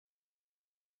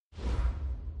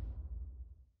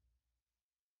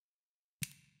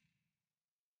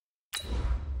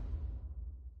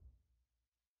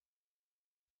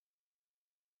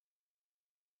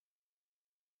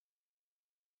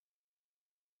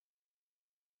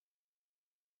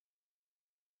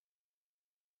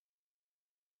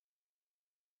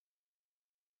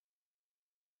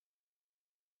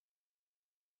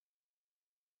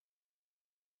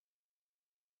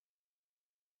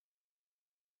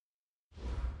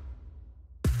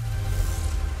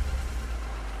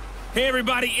Hey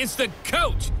everybody, it's the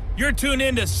coach. You're tuned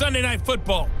in to Sunday Night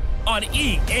Football on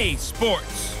EA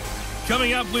Sports.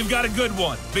 Coming up, we've got a good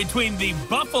one between the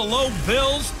Buffalo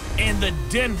Bills and the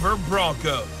Denver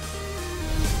Broncos.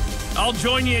 I'll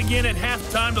join you again at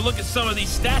halftime to look at some of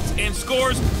these stats and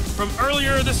scores from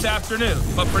earlier this afternoon.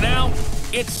 But for now,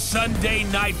 it's Sunday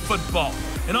Night Football.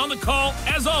 And on the call,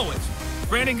 as always,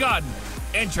 Brandon Godden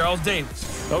and Charles Davis.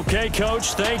 Okay,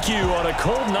 Coach, thank you. On a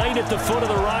cold night at the foot of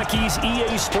the Rockies,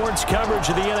 EA Sports coverage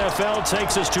of the NFL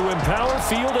takes us to Empower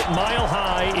Field at Mile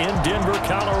High in Denver,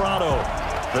 Colorado.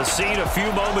 The scene a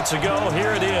few moments ago,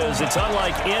 here it is. It's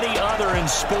unlike any other in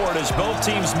sport as both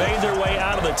teams made their way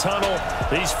out of the tunnel.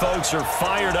 These folks are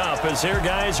fired up as their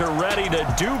guys are ready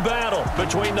to do battle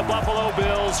between the Buffalo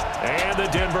Bills and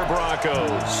the Denver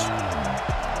Broncos.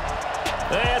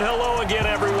 And hello again,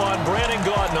 everyone. Brandon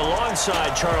Godden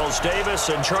alongside Charles Davis.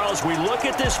 And, Charles, we look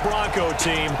at this Bronco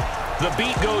team. The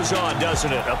beat goes on,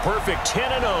 doesn't it? A perfect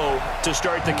 10-0 to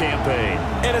start the campaign.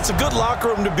 And it's a good locker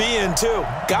room to be in, too.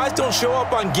 Guys don't show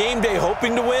up on game day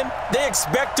hoping to win. They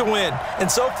expect to win. And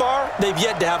so far, they've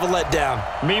yet to have a letdown.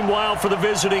 Meanwhile, for the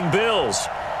visiting Bills,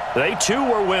 they, too,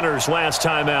 were winners last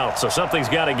time out, so something's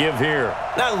got to give here.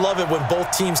 And I love it when both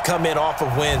teams come in off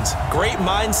of wins. Great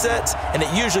mindsets, and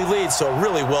it usually leads to a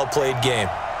really well-played game.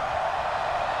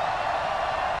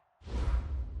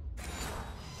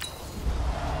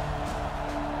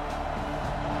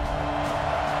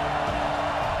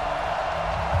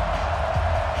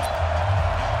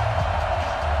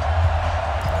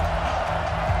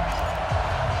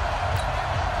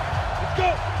 Let's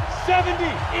go! 70,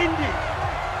 Indy!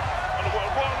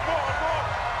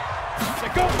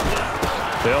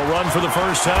 They'll run for the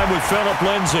first time with Phillip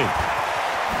Lindsay.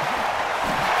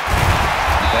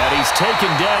 And he's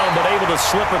taken down, but able to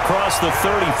slip across the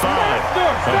 35.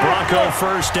 A Bronco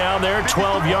first down there,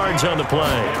 12 yards on the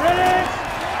play.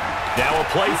 Now a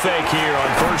play fake here on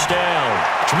first down.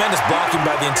 Tremendous blocking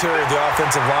by the interior of the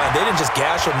offensive line. They didn't just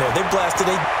gash them there. They blasted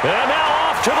it. And now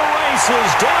off to the races,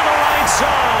 down the right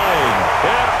side.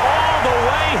 And all the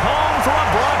way home for a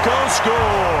Bronco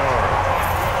score.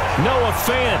 Noah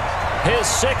Fant, his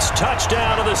 6th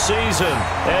touchdown of the season,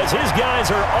 as his guys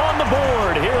are on the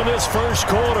board here in this first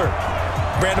quarter.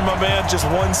 Brandon, my man, just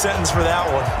one sentence for that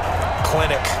one.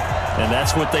 Clinic. And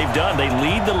that's what they've done. They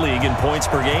lead the league in points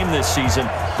per game this season,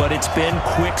 but it's been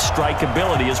quick strike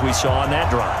ability as we saw on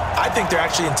that drive. I think they're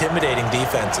actually intimidating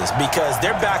defenses because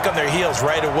they're back on their heels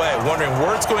right away, wondering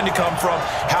where it's going to come from,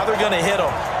 how they're going to hit them.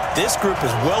 This group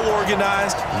is well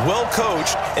organized, well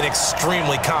coached, and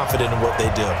extremely confident in what they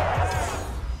do.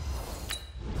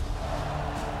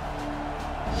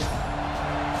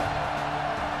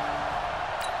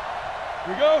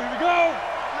 Here we go.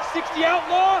 60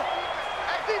 outlaw.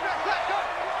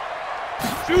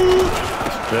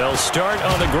 They'll start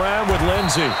on the ground with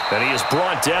Lindsay. And he is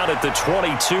brought down at the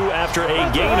 22 after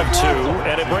a gain of 2,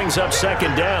 and it brings up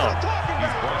second down.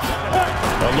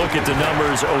 A look at the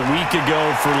numbers a week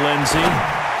ago for Lindsay.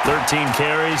 13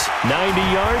 carries, 90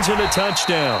 yards, and a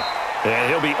touchdown. And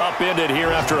he'll be upended here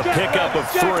after a pickup of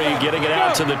 3, getting it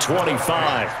out to the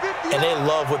 25. And they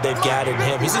love what they've got in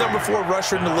him. He's the number 4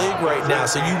 rusher in the league right now,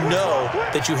 so you know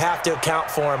that you have to account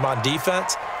for him on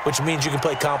defense, which means you can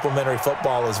play complementary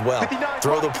football as well.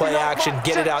 Throw the play action,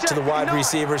 get it out to the wide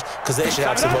receivers, because they should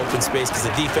have some open space, because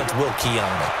the defense will key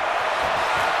on it.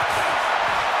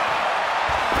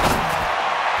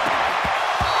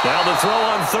 Now the throw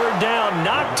on third down,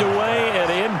 knocked away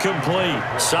and incomplete.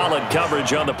 Solid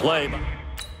coverage on the play.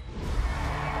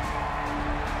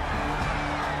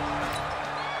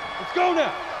 Let's go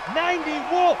now. 90,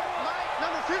 Wolf.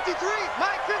 Number 53,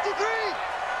 Mike 53.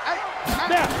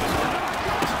 Now.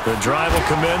 The drive will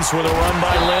commence with a run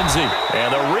by Lindsay.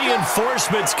 And the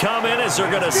reinforcements come in as they're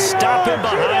going to stop him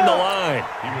behind the line.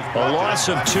 A loss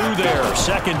of 2 there,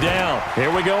 second down.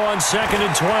 Here we go on 2nd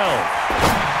and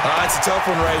 12. It's a tough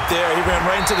one right there. He ran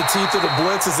right into the teeth of the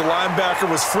blitz as the linebacker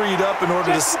was freed up in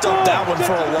order to stop that one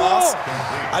for a loss.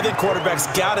 I think quarterbacks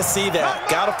got to see that.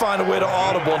 Got to find a way to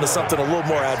audible into something a little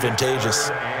more advantageous.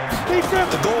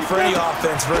 The goal for any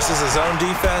offense versus his own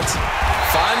defense,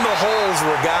 find the holes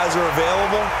where guys are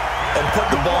available and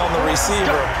put the ball on the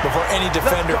receiver before any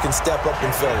defender can step up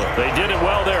and fill it. They did it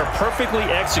well there. Perfectly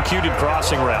executed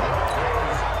crossing route.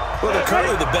 Well, they're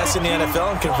currently the best in the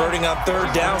NFL in converting on third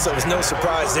down, so it was no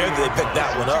surprise there that they picked that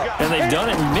one up. And they've done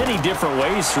it in many different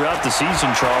ways throughout the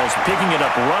season, Charles. Picking it up,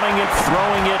 running it,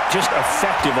 throwing it, just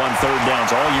effective on third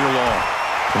downs all year long.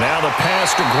 Now the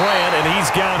pass to Grant, and he's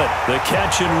got it. The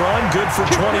catch and run, good for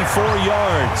 24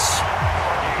 yards.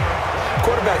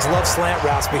 Quarterbacks love slant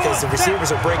routes because the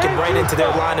receivers are breaking right into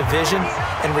their line of vision,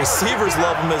 and receivers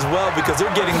love them as well because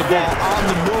they're getting the ball on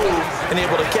the move and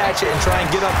able to catch it and try and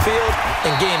get upfield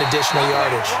and gain additional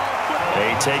yardage.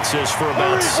 He takes this for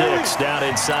about 6 down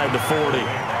inside the 40.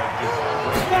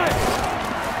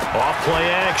 Off play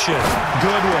action.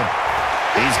 Goodwin.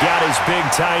 He's got his big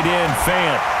tight end,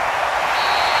 Fant.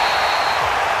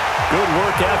 Good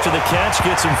work after the catch.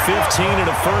 Gets him 15 and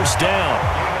a first down.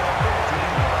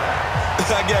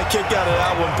 I got a kick out of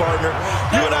that one, partner.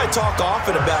 You and I talk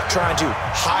often about trying to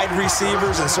hide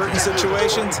receivers in certain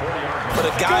situations, but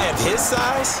a guy of his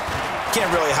size can't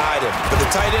really hide him. But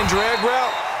the tight end drag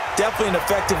route, definitely an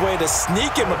effective way to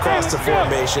sneak him across the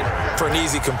formation for an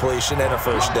easy completion and a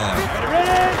first down.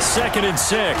 2nd and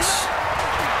 6.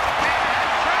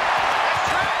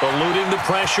 Eluding the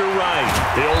pressure right.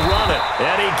 He'll run it,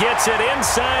 and he gets it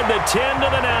inside the 10 to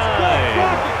the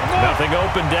 9. Nothing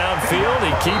open downfield. He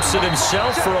keeps it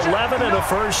himself for 11 and a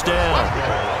first down.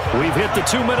 We've hit the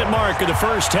 2-minute mark of the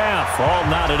first half. All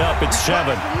knotted up at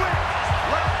 7.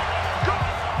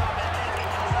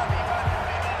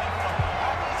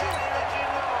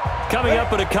 Coming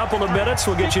up in a couple of minutes,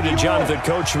 we'll get you to Jonathan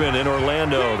Coachman in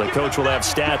Orlando. The coach will have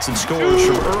stats and scores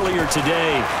from earlier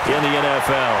today in the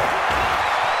NFL.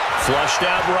 Flushed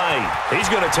out right. He's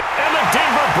going to take, and the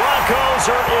Denver Broncos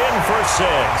are in for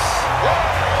 6.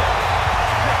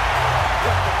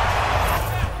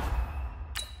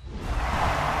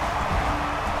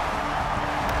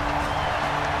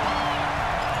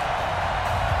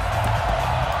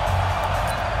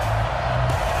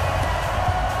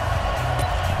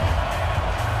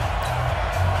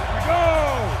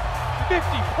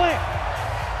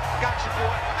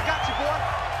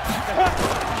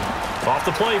 Off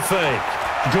the play fake.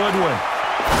 Goodwin.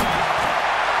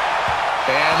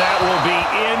 And that will be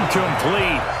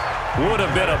incomplete. Would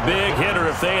have been a big hitter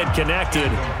if they had connected.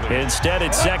 Instead,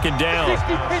 it's 2nd down.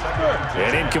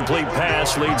 An incomplete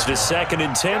pass leads to 2nd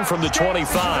and 10 from the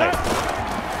 25.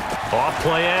 Off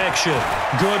play action.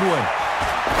 Goodwin.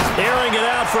 Airing it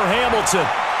out for Hamilton.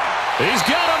 He's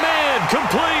got a man.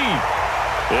 Complete.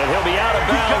 And he'll be out of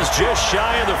bounds just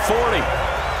shy of the 40.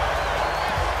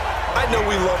 I know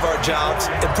we love our jobs,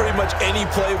 and pretty much any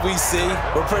play we see,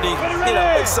 we're pretty,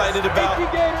 excited about.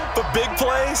 But big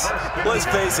plays, let's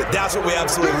face it, that's what we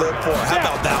absolutely live for. How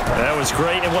about that one? That was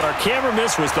great, and what our camera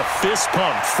missed was the fist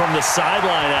pump from the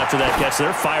sideline after that catch.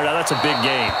 They're fired out. That's a big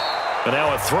gain. But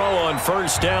now a throw on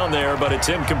first down there, but it's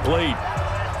incomplete.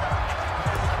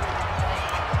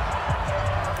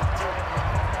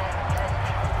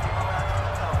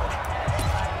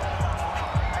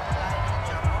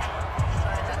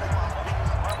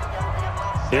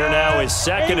 Here now is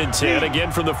 2nd and 10, again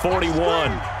from the 41.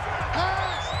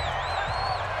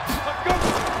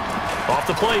 Off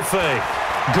the play fake.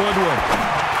 Goodwin.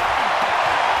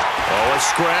 Oh, a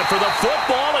scrap for the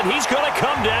football, and he's going to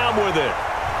come down with it.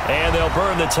 And they'll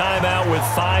burn the timeout with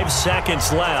 5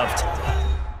 seconds left.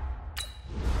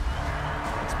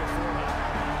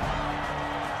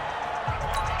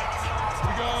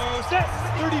 We go set,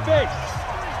 30 base.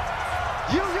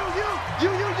 You.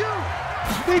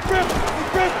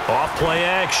 Off play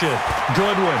action.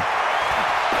 Goodwin.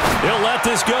 He'll let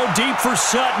this go deep for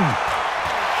Sutton.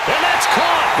 And that's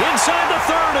caught inside the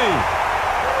 30.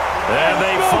 And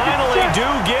they finally do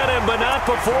get him, but not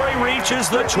before he reaches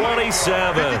the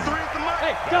 27.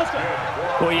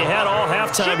 Well, you had all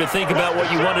halftime to think about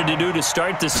what you wanted to do to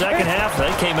start the second half.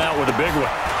 They came out with a big one.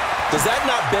 Does that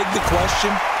not beg the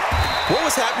question? What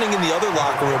was happening in the other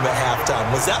locker room at halftime?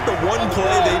 Was that the one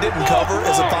play they didn't cover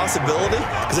as a possibility?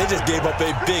 Because they just gave up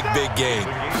a big gain.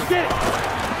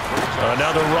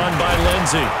 Another run by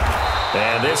Lindsey.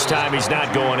 And this time he's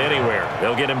not going anywhere.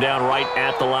 They'll get him down right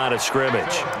at the line of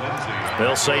scrimmage.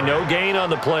 They'll say no gain on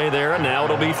the play there, and now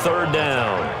it'll be 3rd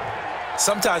down.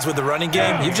 Sometimes with the running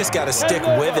game, you've just got to stick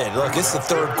with it. Look, it's the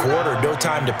 3rd quarter, no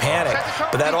time to panic.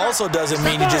 But that also doesn't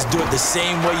mean you just do it the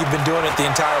same way you've been doing it the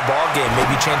entire ball game.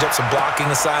 Maybe change up some blocking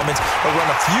assignments or run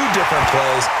a few different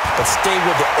plays, but stay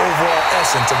with the overall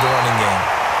essence of the running game.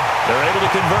 They're able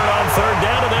to convert on 3rd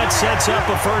down, and that sets up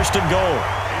a 1st and goal.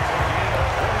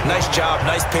 Nice job,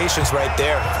 nice patience right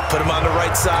there. Put him on the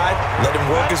right side, let him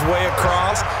work his way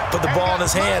across, put the ball in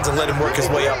his hands, and let him work his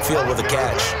way upfield with a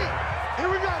catch.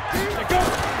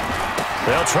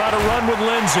 They'll try to run with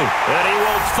Lindsey, and he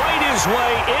will fight his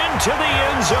way into the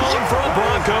end zone for a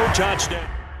Bronco touchdown.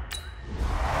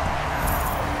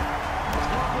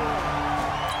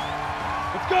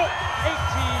 Let's go, 18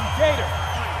 Gator.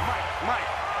 Mike,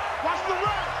 watch the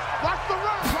run.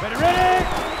 Ready.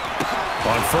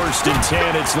 On 1st and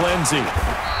 10, it's Lindsey.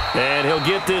 And he'll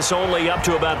get this only up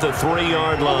to about the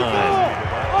 3-yard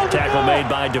line. Tackle made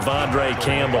by Devondre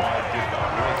Campbell.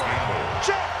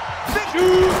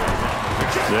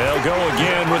 They'll go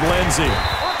again with Lindsey.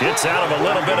 Gets out of a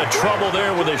little bit of trouble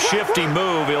there with a shifty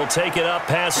move. He'll take it up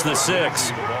past the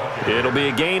 6. It'll be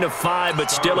a gain of 5,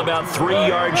 but still about 3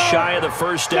 yards shy of the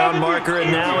first down marker,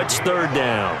 and now it's 3rd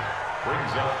down.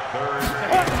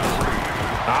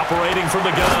 Operating from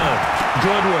the gun,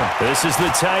 Goodwin. This is the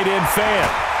tight end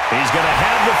Fant. He's going to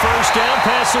have the first down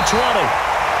past the 20.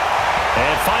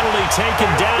 And finally taken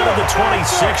down to the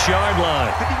 26-yard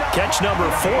line. Catch number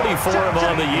 44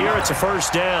 on the year. It's a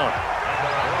first down.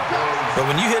 But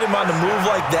when you hit him on the move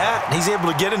like that, and he's able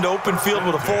to get into open field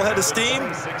with a full head of steam,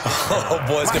 oh,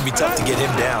 boy, it's going to be tough to get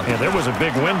him down. Yeah, there was a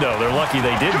big window. They're lucky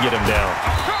they did get him down.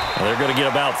 Well, they're going to get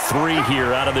about 3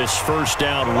 here out of this first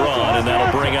down run, and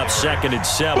that'll bring up 2nd and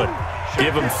 7.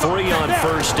 Give him 3 on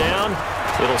first down.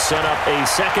 It'll set up a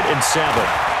 2nd and 7.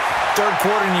 Third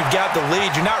quarter and you've got the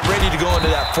lead. You're not ready to go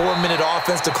into that 4-minute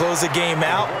offense to close the game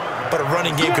out, but a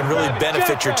running game can really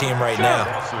benefit your team right now.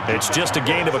 It's just a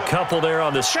gain of a couple there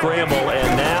on the scramble,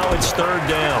 and now it's 3rd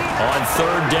down. On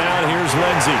 3rd down, here's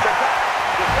Lindsey.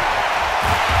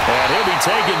 And he'll be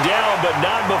taken down, but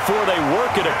not before they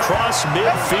work it across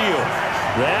midfield.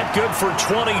 That good for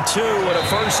 22 and a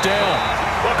first down.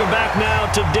 Welcome back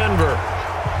now to Denver.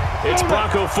 It's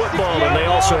Bronco football, and they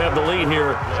also have the lead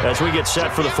here as we get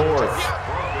set for the 4th.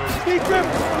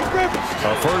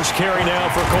 A first carry now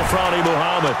for Kofrani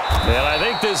Muhammad. And I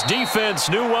think this defense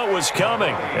knew what was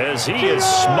coming as he is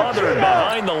smothered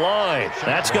behind the line.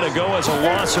 That's going to go as a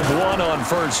loss of 1 on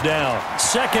first down.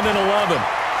 2nd and 11.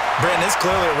 Brandon, it's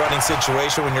clearly a running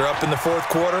situation when you're up in the 4th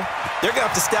quarter. They're going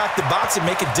to have to stack the box and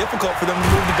make it difficult for them to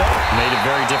move the ball. Made it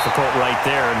very difficult right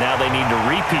there, and now they need to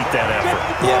repeat that effort.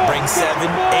 Yeah, bring 7, 8,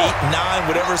 9,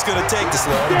 whatever it's going to take to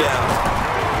slow them down.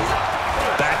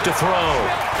 Back to throw.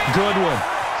 Goodwin.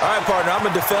 All right, partner, I'm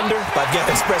a defender, but I've got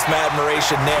to express my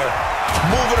admiration there.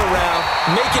 Moving around,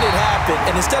 making it happen,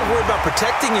 and instead of worrying about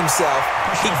protecting himself,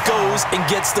 he goes and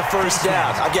gets the first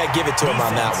down. I've got to give it to him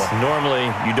on that one. Normally,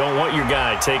 you don't want your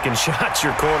guy taking shots,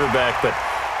 your quarterback, but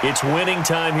it's winning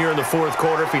time here in the 4th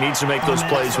quarter. If he needs to make those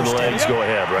plays with the legs, go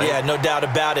ahead, right? Yeah, no doubt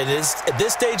about it. At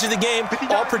this stage of the game,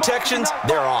 all protections,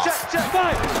 they're off.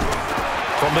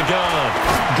 From the gun,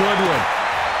 Goodwin.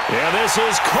 Yeah, this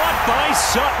is caught by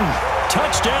Sutton.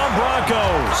 Touchdown,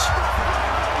 Broncos.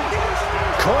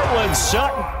 Cortland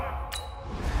Sutton.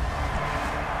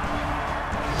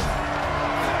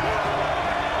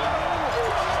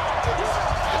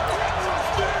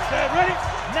 Ready?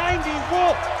 90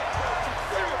 Wolf.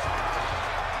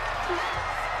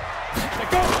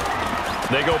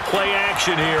 They go play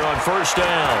action here on first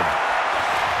down.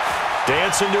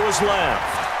 Dancing to his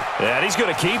left. And he's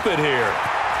going to keep it here.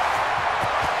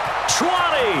 20.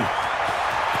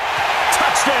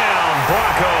 Touchdown,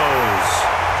 Broncos.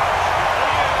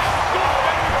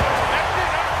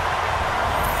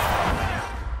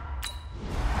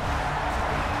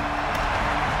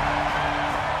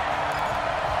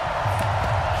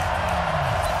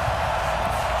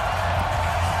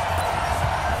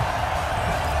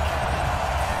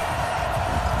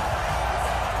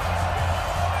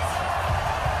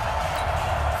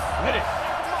 Ready?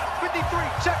 53,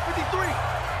 check 53.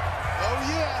 Oh,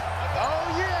 yeah. Oh,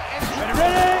 yeah.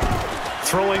 Ready?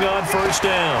 Throwing on first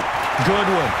down.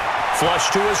 Goodwin.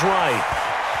 Flush to his right.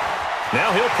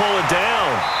 Now he'll pull it down.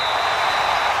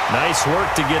 Nice work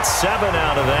to get 7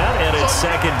 out of that, and it's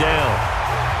 2nd down.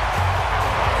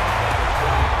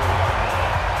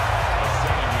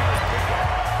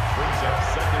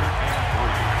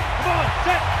 Come on,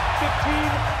 set. 15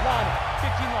 line.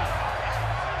 15 line.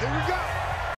 Here we go.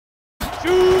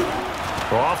 Shoot.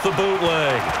 Off the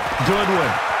bootleg.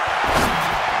 Goodwin.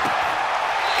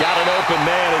 Got an open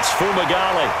man. It's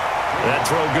Fumagalli. That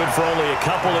throw good for only a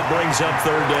couple. It brings up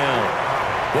 3rd down.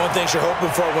 One thing you're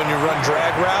hoping for when you run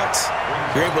drag routes,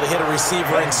 you're able to hit a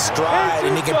receiver in stride,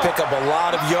 and he can pick up a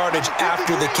lot of yardage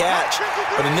after the catch.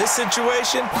 But in this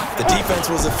situation, the defense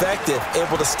was effective,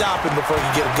 able to stop him before he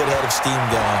could get a good head of steam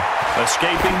going.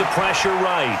 Escaping the pressure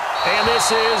right. And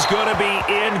this is going to be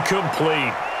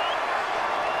incomplete.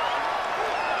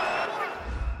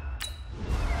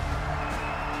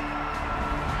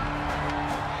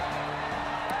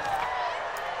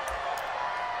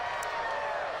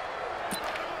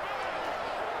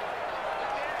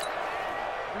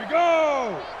 Here we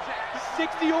go.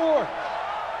 60 or.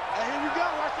 Here we go.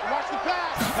 Watch the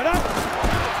pass. Head up.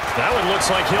 That one looks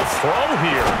like he'll throw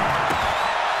here.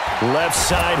 Left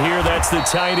side here, that's the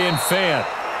tight end Fant.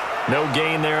 No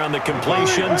gain there on the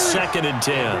completion. 2nd and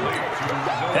 10.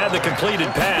 Had the completed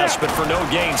pass, but for no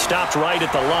gain, stopped right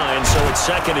at the line, so it's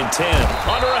 2nd and 10.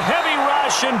 Under a heavy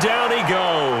rush, and down he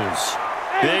goes.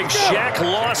 Big Shaq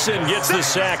Lawson gets the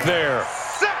sack there.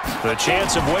 The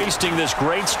chance of wasting this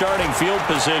great starting field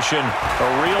position, a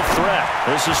real threat.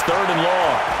 This is 3rd and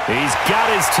long. He's got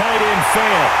his tight end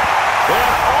Fant.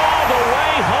 And all the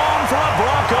way home for a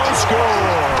Broncos score.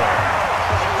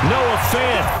 Noah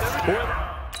Fant.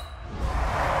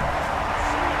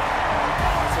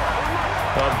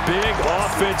 A big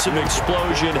offensive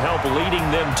explosion helped leading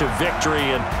them to victory.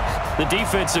 And the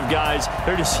defensive guys,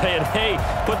 they're just saying, hey,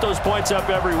 put those points up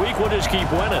every week. We'll just keep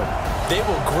winning. They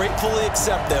will gratefully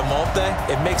accept them, won't they?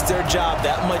 It makes their job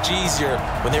that much easier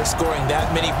when they're scoring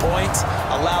that many points.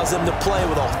 Allows them to play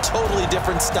with a totally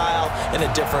different style and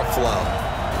a different flow.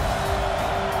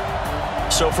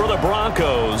 So for the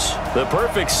Broncos, the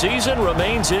perfect season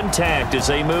remains intact as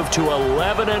they move to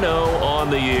 11-0 on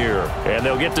the year. And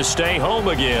they'll get to stay home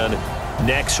again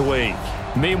next week.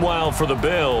 Meanwhile, for the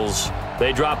Bills,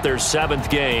 they drop their 7th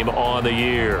game on the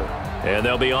year. And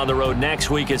they'll be on the road next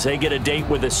week as they get a date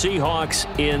with the Seahawks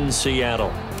in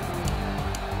Seattle.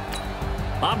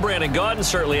 I'm Brandon Gaudin.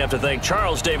 Certainly have to thank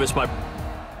Charles Davis, my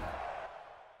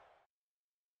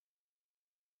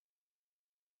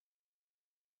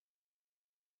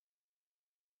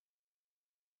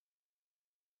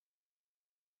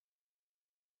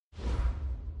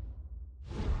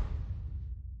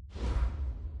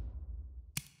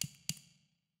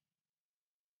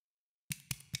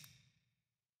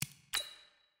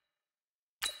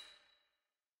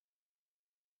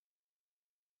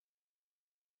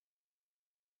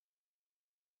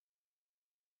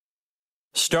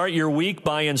Start your week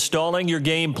by installing your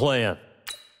game plan.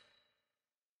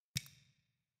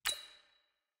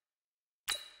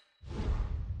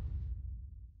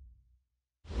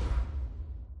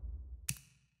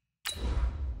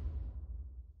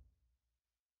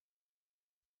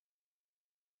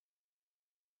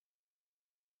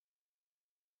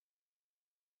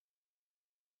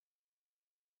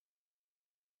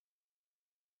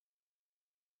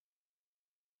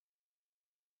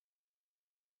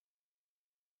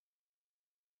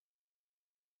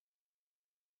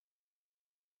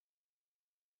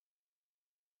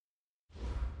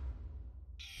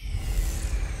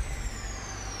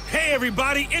 Hey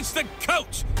everybody, it's the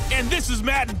coach, and this is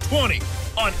Madden 20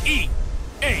 on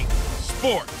EA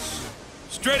Sports.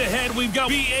 Straight ahead, we've got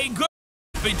B.A. Goodwin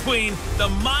between the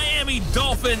Miami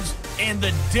Dolphins and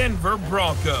the Denver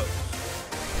Broncos.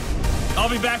 I'll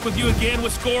be back with you again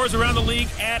with scores around the league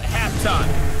at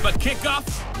halftime. But kickoff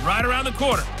right around the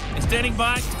corner. And standing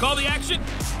by to call the action,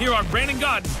 here are Brandon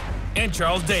Gaudin and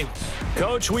Charles Davis.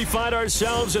 Coach, we find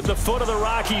ourselves at the foot of the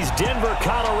Rockies, Denver,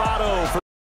 Colorado, for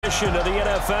the edition of the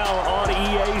NFL on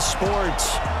EA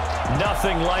Sports.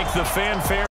 Nothing like the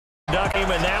fanfare game,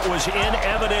 and that was in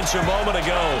evidence a moment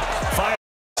ago. Fire,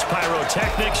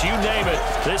 pyrotechnics, you name it.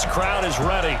 This crowd is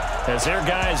ready as their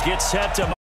guys get set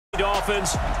to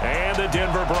Dolphins and the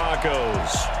Denver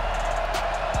Broncos.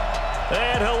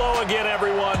 And hello again,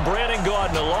 everyone. Brandon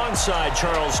Gaudin alongside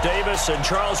Charles Davis. And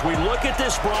Charles, we look at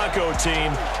this Bronco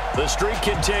team. The streak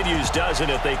continues, doesn't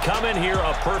it? They come in here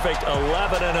a perfect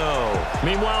 11-0.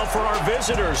 Meanwhile, for our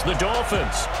visitors, the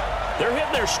Dolphins, they're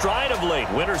hitting their stride of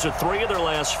late. Winners of 3 of their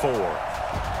last 4.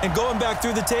 And going back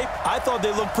through the tape, I thought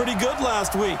they looked pretty good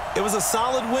last week. It was a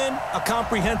solid win, a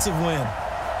comprehensive win.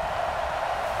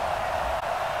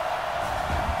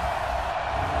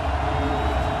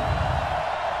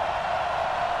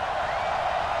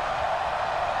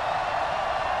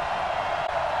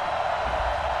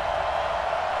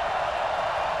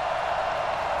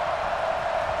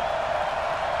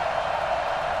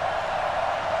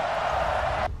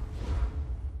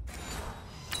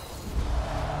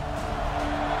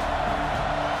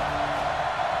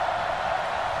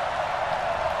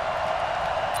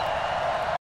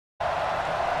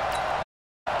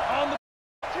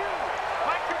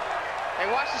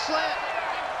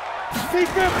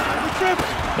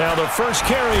 Now the first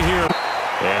carry here.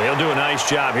 And he'll do a nice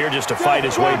job here just to fight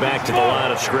his way back to the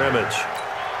line of scrimmage.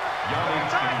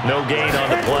 No gain on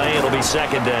the play. It'll be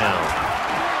second down.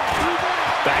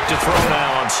 Back to throw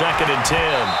now on 2nd and 10.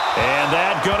 And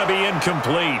that's going to be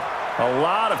incomplete. A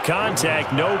lot of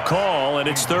contact, no call, and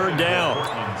it's 3rd down.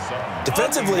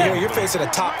 Defensively here, you're facing a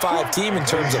top 5 team in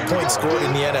terms of points scored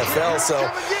in the NFL. So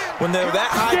when they're that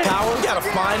high power, you got to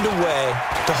find a way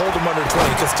to hold them under 20.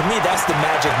 Because to me, that's the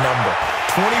magic number.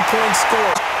 20-point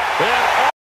score. And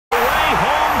all the way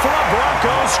home for a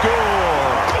Broncos score.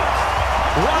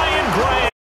 Ryan Grant.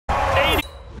 80.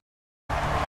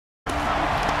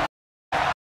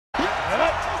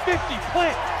 50,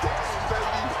 plant.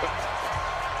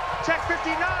 Check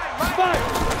 59. Fire.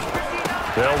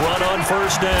 They'll run on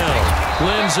first down.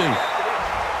 Lindsey.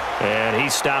 And he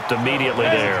stopped immediately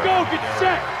there. Let's go, get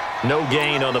set. No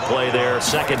gain on the play there.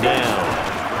 Second down.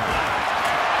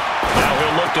 Now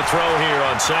he'll look to throw here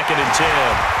on 2nd and 10.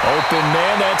 Open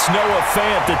man, that's Noah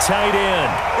Fant, the tight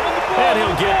end. And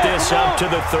he'll get this up to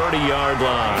the 30-yard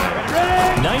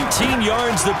line. 19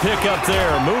 yards the pick up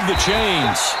there. Move the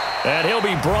chains. And he'll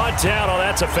be brought down. Oh,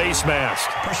 that's a face mask.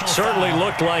 Certainly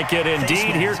looked like it.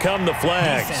 Indeed, here come the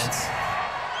flags.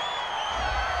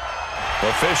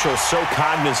 Officials so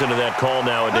cognizant of that call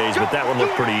nowadays, but that one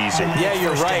looked pretty easy. Yeah,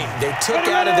 you're right. They took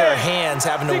out of their hands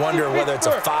having to wonder whether it's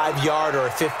a 5-yard or a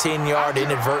 15-yard,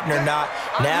 inadvertent or not.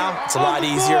 Now, it's a lot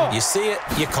easier. You see it,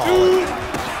 you call it.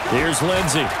 Here's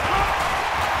Lindsey.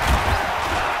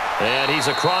 And he's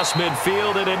across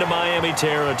midfield and into Miami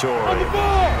territory.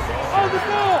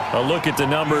 A look at the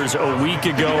numbers a week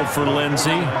ago for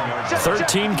Lindsey.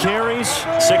 13 carries,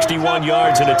 61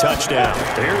 yards, and a touchdown.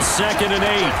 Here's 2nd and 8.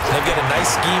 They've got a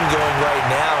nice scheme going right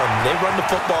now, and they run the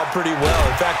football pretty well.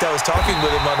 In fact, I was talking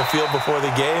with him on the field before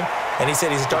the game, and he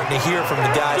said he's starting to hear from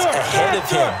the guys ahead of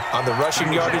him on the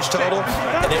rushing yardage total,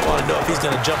 and they want to know if he's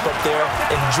going to jump up there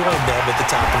and join them at the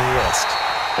top of the list.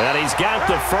 And he's got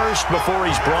the first before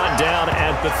he's brought down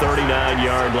at the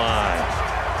 39-yard line.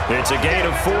 It's a gain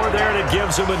of 4 there, and it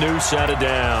gives him a new set of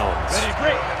downs.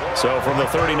 So from the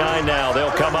 39 now,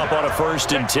 they'll come up on a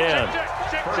 1st and 10.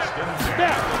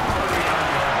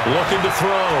 Looking to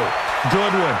throw.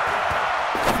 Goodwin.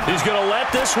 He's going to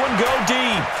let this one go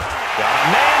deep. Got a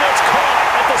man that's caught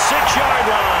at the 6-yard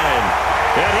line.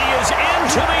 And he is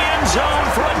into the end zone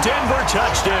for a Denver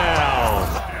touchdown.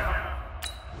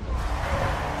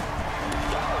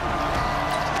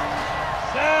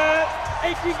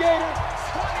 Gator.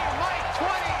 20, Mike,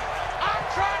 20. I'm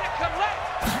trying to collect.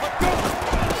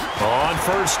 On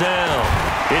first down,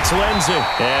 it's Lindsey.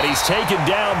 And he's taken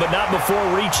down, but not before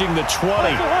reaching the 20.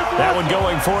 That one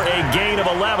going for a gain of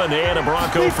 11 and a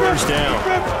Bronco first down.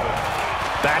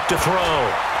 Back to throw.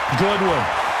 Goodwin.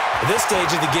 At this stage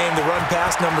of the game, the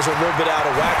run-pass numbers are a little bit out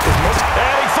of whack.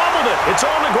 And he fumbled it. It's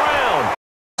on the ground.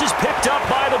 Is picked up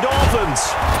by the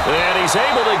Dolphins. And he's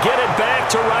able to get it back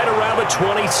to right around the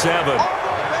 27.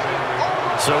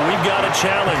 So we've got a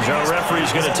challenge. Our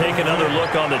referee's going to take another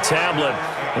look on the tablet.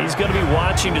 He's going to be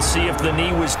watching to see if the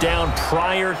knee was down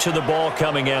prior to the ball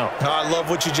coming out. Oh, I love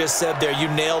what you just said there. You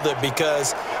nailed it,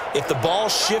 because if the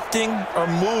ball's shifting or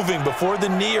moving before the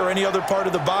knee or any other part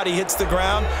of the body hits the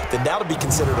ground, then that'll be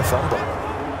considered a fumble.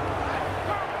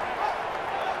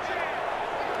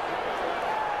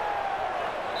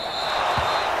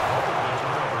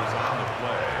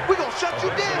 We're going to shut you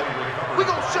down. We're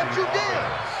going to shut you down.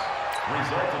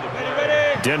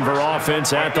 Denver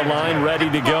offense at the line, ready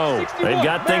to go. They've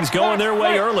got things going their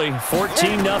way early.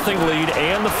 14-0 lead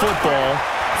and the football.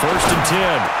 1st and 10.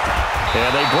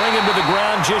 And they bring him to the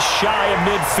ground just shy of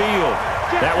midfield.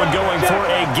 That one going for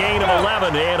a gain of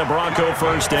 11 and a Bronco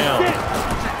first down.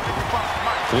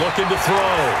 Looking to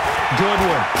throw.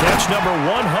 Goodwin. Catch number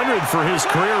 100 for his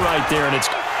career right there. And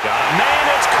it's got a man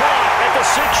that's caught at the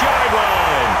 6-yard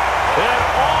line. And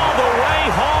all the way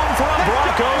home for a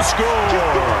Bronco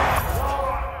score.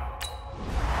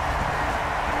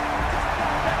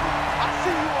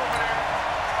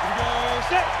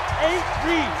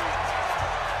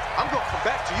 I'm going to come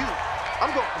back to you.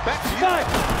 I'm going to come back to you.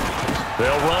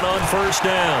 They'll run on first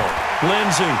down.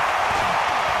 Lindsey.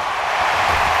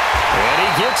 And he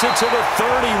gets it to the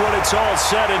 30 when it's all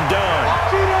said and done.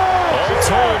 All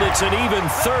told, it's an even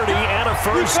 30 and a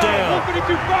first down.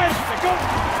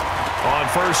 On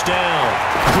first down,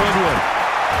 Goodwin.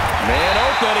 Man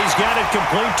open, he's got it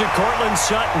complete to Cortland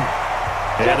Sutton.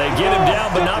 And they get him down,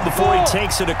 but not before he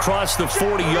takes it across the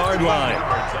 40-yard line.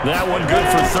 That one good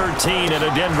for 13 and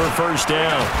a Denver first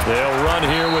down. They'll run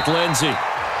here with Lindsey.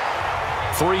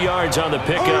 3 yards on the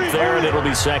pickup there, and it'll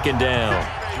be second down.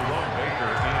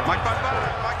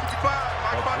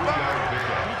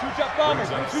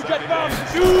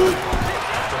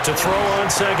 To throw on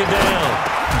second down.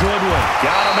 Goodwin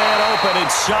got a man open.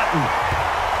 It's Sutton.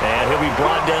 And he'll be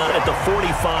brought down at the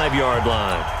 45-yard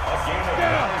line.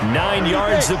 9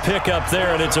 yards the pickup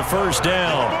there, and it's a first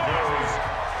down.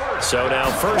 So now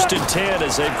 1st and 10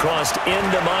 as they've crossed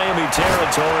into Miami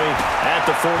territory at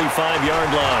the 45-yard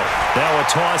line. Now a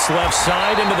toss left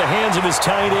side into the hands of his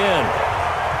tight end.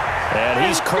 And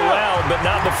he's corralled, but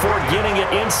not before getting it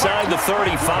inside the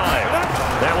 35.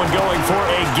 That one going for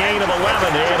a gain of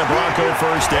 11 and a Bronco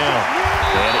first down.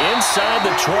 And inside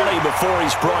the 20 before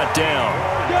he's brought down.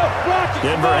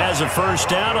 Denver has a first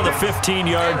down on the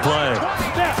 15-yard play.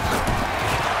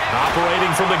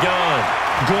 Operating from the gun.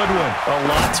 Goodwin. A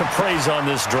lot to praise on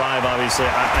this drive, obviously.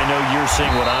 I know you're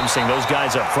seeing what I'm seeing. Those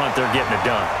guys up front, they're getting it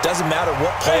done. Doesn't matter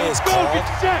what play is called.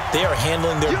 They are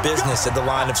handling their business at the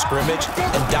line of scrimmage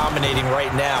and dominating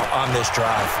right now on this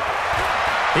drive.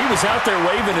 He was out there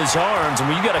waving his arms, and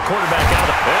when you got a quarterback out,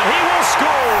 and he will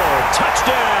score!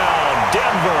 Touchdown,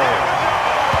 Denver!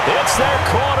 It's their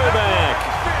quarterback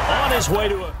on his way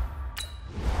to a...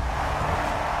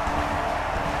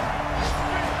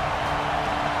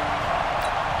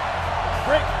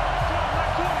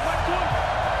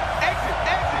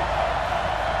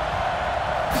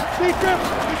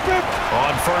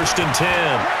 On 1st and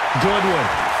 10, Goodwin.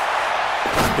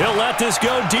 He'll let this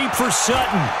go deep for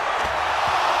Sutton.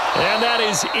 And that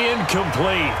is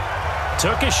incomplete.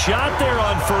 Took a shot there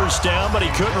on 1st down, but he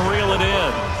couldn't reel it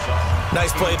in.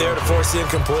 Nice play there to force the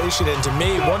incompletion. And to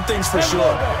me, one thing's for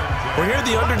sure. When you're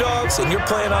the underdogs and you're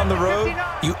playing on the road,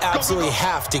 you absolutely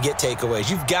have to get takeaways.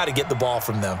 You've got to get the ball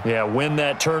from them. Yeah, win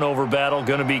that turnover battle,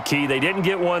 going to be key. They didn't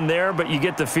get one there, but you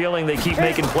get the feeling they keep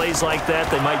making plays like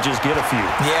that, they might just get a few.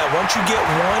 Yeah, once you get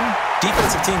one,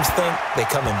 defensive teams think they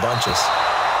come in bunches.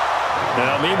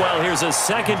 Now, meanwhile, here's a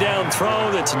 2nd down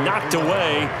throw that's knocked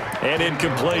away and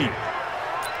incomplete.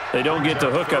 They don't get the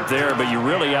hook up there, but you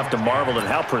really have to marvel at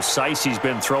how precise he's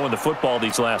been throwing the football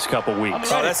these last couple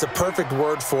weeks. Oh, that's the perfect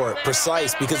word for it,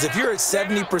 precise, because if you're at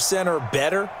 70% or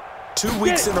better 2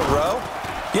 weeks in a row,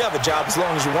 you have a job as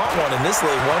long as you want one in this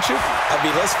league, won't you? I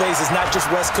mean, let's face it, it's not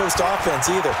just West Coast offense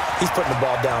either. He's putting the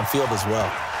ball downfield as well.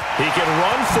 He can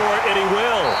run for it, and he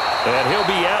will. And he'll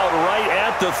be out right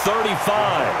at the 35.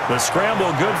 The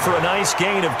scramble good for a nice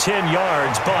gain of 10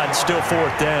 yards, but still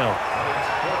 4th down.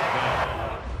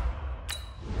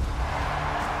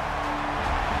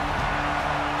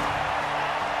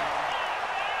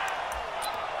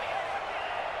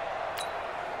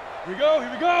 Here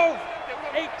we go.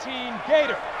 18,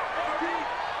 Gator.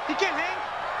 He can't hang.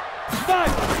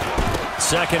 5.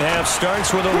 2nd half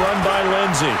starts with a run by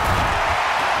Lindsey.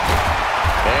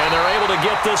 And they're able to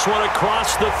get this one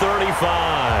across the 35.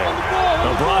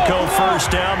 The Bronco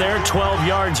 1st down there, 12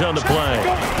 yards on the play.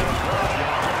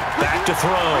 Back to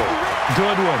throw.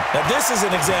 Goodwin. Now, this is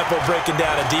an example of breaking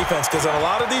down a defense, because on a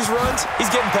lot of these runs, he's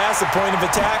getting past the point of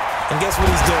attack, and guess what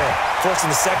he's doing? Forcing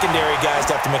the secondary guys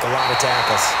to have to make a lot of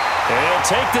tackles. And he'll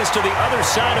take this to the other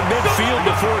side of midfield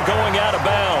before going out of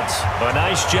bounds. A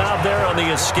nice job there on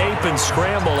the escape and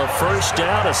scramble. A 1st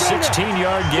down, a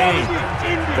 16-yard gain.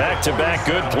 Back-to-back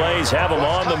good plays have him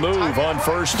on the move on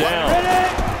 1st down.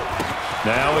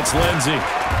 Now it's Lindsey.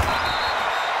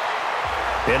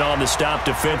 In on the stop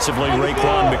defensively,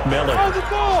 Raekwon McMillan.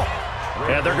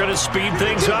 And they're going to speed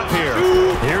things up here.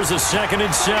 Here's a 2nd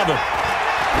and 7.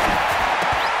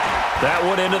 That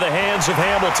one into the hands of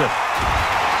Hamilton.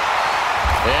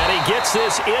 And he gets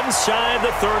this inside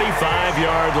the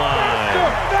 35-yard line.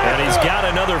 And he's got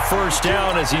another 1st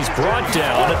down as he's brought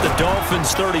down at the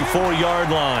Dolphins' 34-yard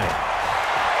line.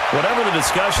 Whatever the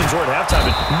discussions were at halftime,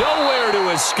 nowhere to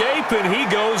escape, and he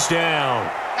goes down.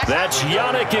 That's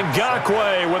Yannick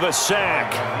Ngakoue with a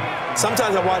sack.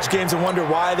 Sometimes I watch games and wonder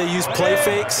why they use play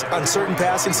fakes on certain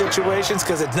passing situations,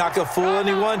 because it's not going to fool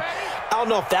anyone. I don't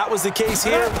know if that was the case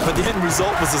here, but the end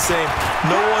result was the same.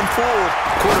 No one fooled.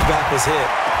 Quarterback was hit.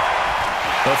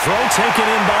 The throw taken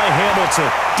in by Hamilton.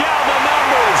 Down the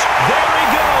numbers. There he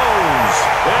goes.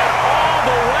 And all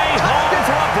the way home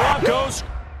for the Broncos.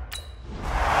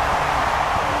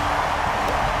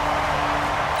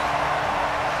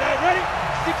 Ready?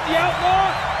 60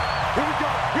 outlaw. Here we go.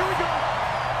 Here we go.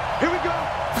 Here we go.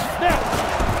 Snap.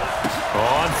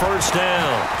 On 1st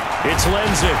down, it's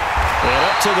Lindsey. And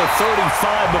up to the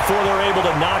 35 before they're able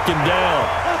to knock him down.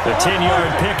 The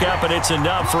 10-yard pickup, and it's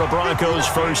enough for a Broncos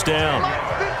 1st down.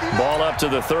 Ball up to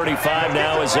the 35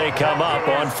 now as they come up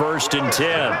on 1st and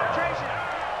 10.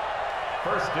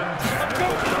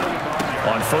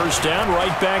 On 1st down,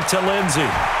 right back to Lindsey.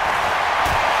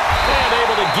 And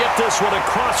able to get this one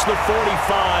across the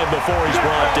 45 before he's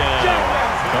brought down.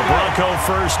 A Bronco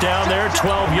 1st down there,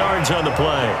 12 yards on the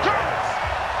play.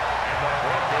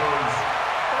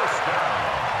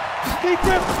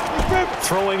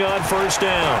 Throwing on 1st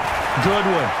down.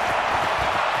 Goodwin.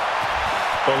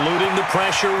 Eluding the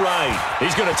pressure right.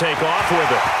 He's going to take off with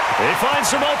it. They find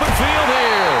some open field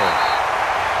here.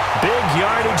 Big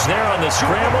yardage there on the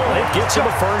scramble. It gets him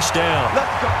a 1st down.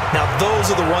 Now, those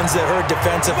are the ones that hurt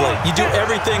defensively. You do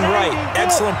everything right.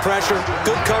 Excellent pressure,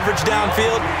 good coverage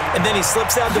downfield, and then he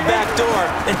slips out the back door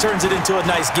and turns it into a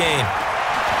nice gain.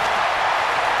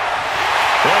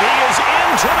 And he is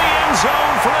into the end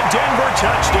zone for a Denver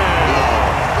touchdown.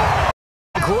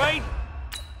 Great.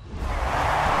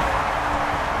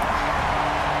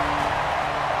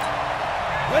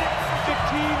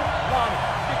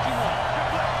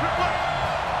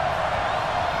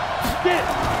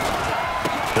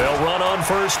 on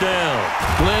first down.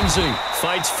 Lindsey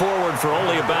fights forward for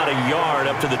only about a yard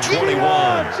up to the 21.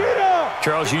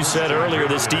 Charles, you said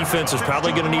earlier this defense is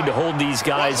probably going to need to hold these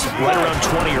guys right around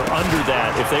 20 or under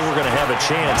that if they were going to have a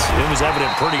chance. It was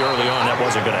evident pretty early on that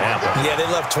wasn't going to happen. Yeah, they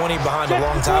left 20 behind a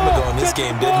long time ago in this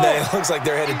game, didn't they? It looks like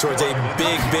they're headed towards a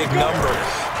big, big number.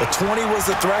 But 20 was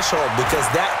the threshold because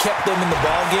that kept them in the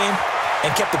ball game and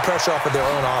kept the pressure off of their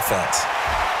own offense.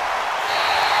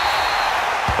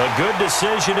 A good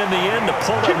decision in the end to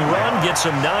pull it and run, get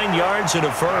some 9 yards and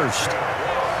a first.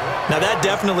 Now that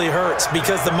definitely hurts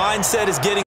because the mindset is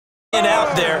getting in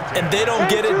out there and they don't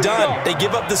get it done. They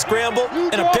give up the scramble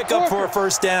and a pickup for a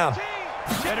first down.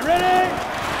 Get ready.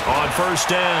 On first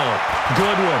down,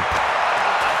 Goodwin.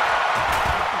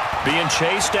 Being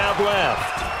chased out left.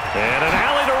 And an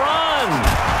alley to run.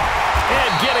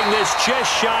 And getting this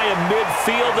just shy of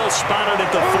midfield, they'll spot it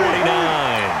at the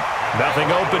 49.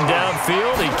 Nothing open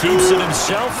downfield. He keeps it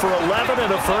himself for 11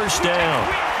 and a first down.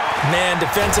 Man,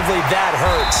 defensively, that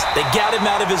hurts. They got him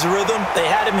out of his rhythm. They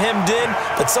had him hemmed in,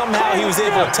 but somehow he was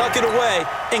able to tuck it away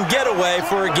and get away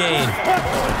for a gain.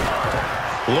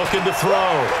 Looking to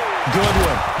throw.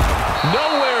 Goodwin.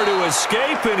 Nowhere to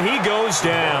escape, and he goes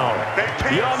down.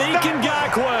 Yannick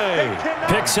Ngakoue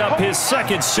picks up his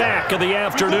second sack of the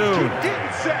afternoon.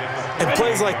 And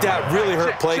plays like that really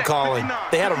hurt play calling.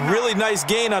 They had a really nice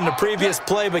gain on the previous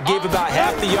play, but gave about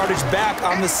half the yardage back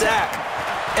on the sack.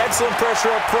 Excellent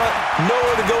pressure up front.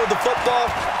 Nowhere to go with the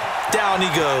football. Down he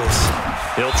goes.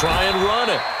 He'll try and run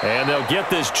it. And they'll get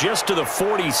this just to the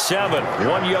 47.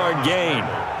 1-yard gain.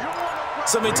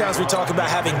 So many times we talk about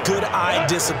having good eye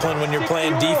discipline when you're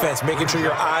playing defense, making sure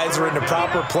your eyes are in the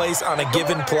proper place on a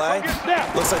given play.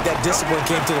 Looks like that discipline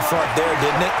came to the front there,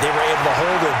 didn't it? They were able to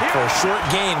hold him for a short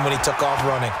gain when he took off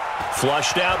running.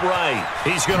 Flushed out right.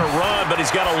 He's going to run, but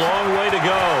he's got a long way to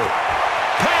go.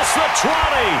 Past the 20.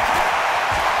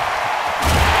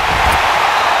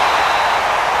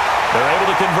 They're able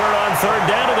to convert on third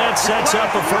down, and that sets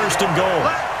up a first and goal.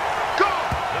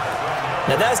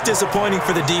 Now that's disappointing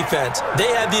for the defense. They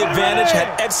had the advantage,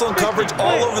 had excellent coverage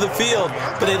all over the field,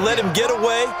 but they let him get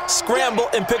away, scramble,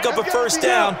 and pick up a first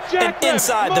down and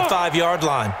inside the 5-yard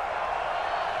line.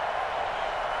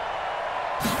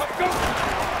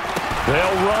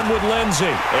 They'll run with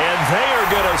Lindsey, and they are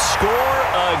going to score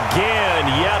again.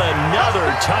 Yet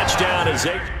another touchdown as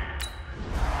they...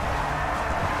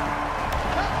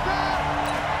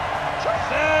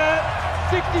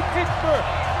 60 Pittsburgh.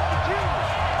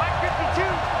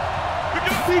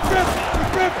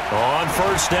 On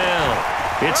first down,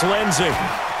 it's Lindsey.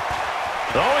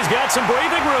 Oh, he's got some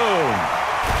breathing room.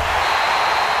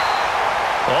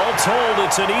 All told,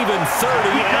 it's an even 30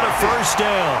 and a first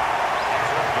down.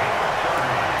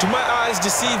 Do my eyes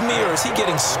deceive me, or is he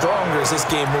getting stronger as this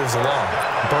game moves along?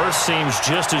 Burst seems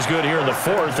just as good here in the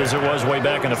fourth as it was way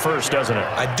back in the first, doesn't it?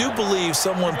 I do believe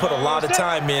someone put a lot of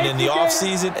time in the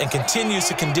offseason and continues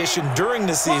to condition during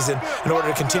the season in order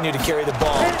to continue to carry the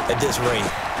ball at this rate.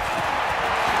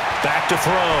 Back to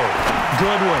throw.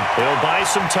 Goodwin. He'll buy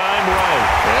some time right.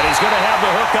 And he's going to have the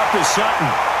hook up to Sutton.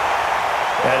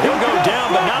 And he'll go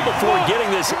down, but not before getting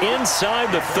this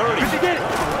inside the 30.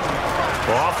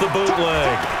 Off the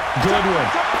bootleg. Goodwin.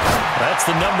 That's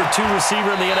the number 2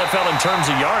 receiver in the NFL in terms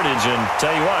of yardage. And tell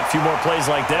you what, a few more plays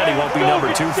like that, he won't be number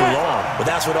 2 for long. But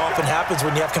that's what often happens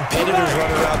when you have competitors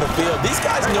running around the field. These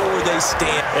guys know where they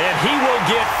stand. And he will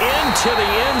get into the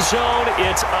end zone.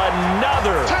 It's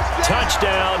another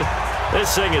touchdown.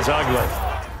 This thing is ugly.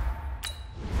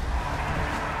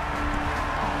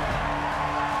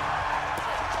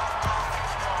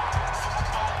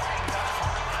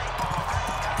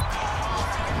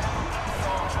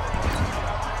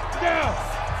 Down.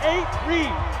 8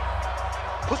 read.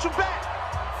 Push him back.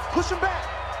 Push him back.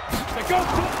 They go.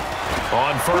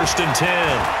 On first and 10,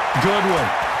 Goodwin.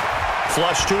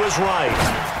 Flush to his right.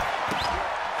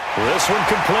 This one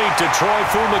complete to Troy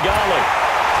Fumagalli.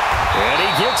 And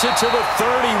he gets it to the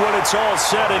 30 when it's all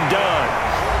said and done.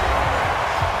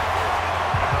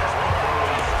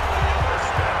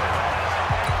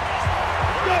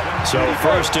 So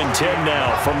first and 10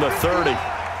 now from the 30.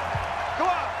 Go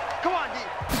on, D.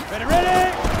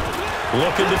 Ready.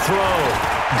 Looking to throw.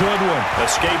 Goodwin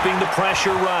escaping the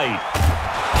pressure right.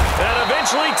 And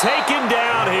eventually taken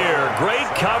down here. Great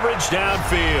coverage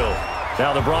downfield.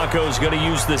 Now the Broncos going to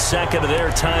use the second of their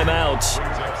timeouts.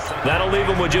 That'll leave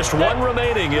them with just one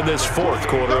remaining in this fourth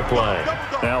quarter of play.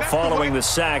 Now following the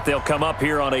sack, they'll come up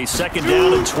here on a second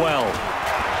down and 12.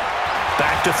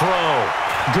 Back to throw.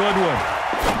 Goodwin.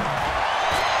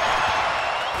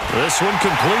 This one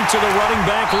complete to the running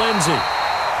back, Lindsey.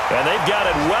 And they've got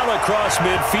it well across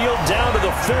midfield down to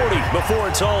the 40 before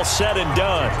it's all said and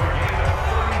done.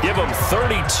 Give them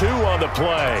 32 on the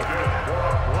play.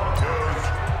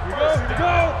 Here we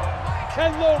go.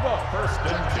 10 logo.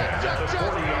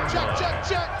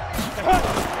 Check.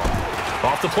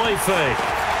 Off the play fake.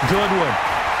 Goodwin.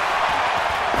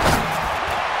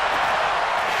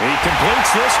 He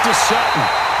completes this to Sutton.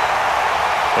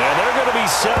 And they're going to be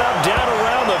set up down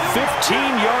around the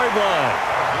 15-yard line.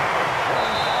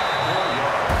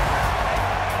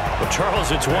 Well,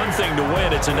 Charles, it's one thing to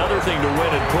win. It's another thing to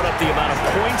win and put up the amount of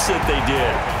points that they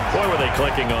did. Boy, were they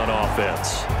clicking on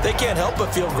offense. They can't help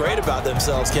but feel great about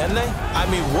themselves, can they? I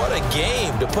mean, what a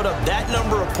game to put up that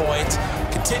number of points,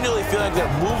 continually feeling like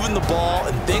they're moving the ball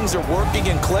and things are working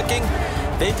and clicking.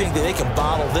 They think that they can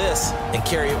bottle this and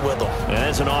carry it with them. And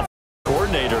as an offensive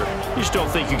coordinator, you just don't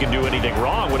think you can do anything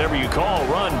wrong. Whatever you call,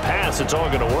 run, pass, it's all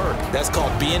going to work. That's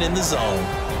called being in the zone.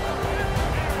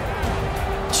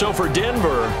 So for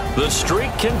Denver, the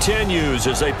streak continues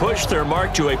as they push their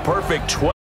mark to a perfect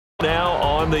 12 now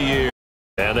on the year.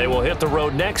 And they will hit the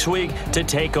road next week to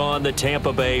take on the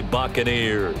Tampa Bay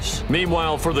Buccaneers.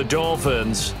 Meanwhile, for the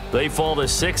Dolphins, they fall to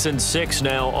 6-6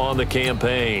 now on the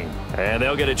campaign. And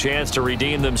they'll get a chance to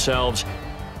redeem themselves.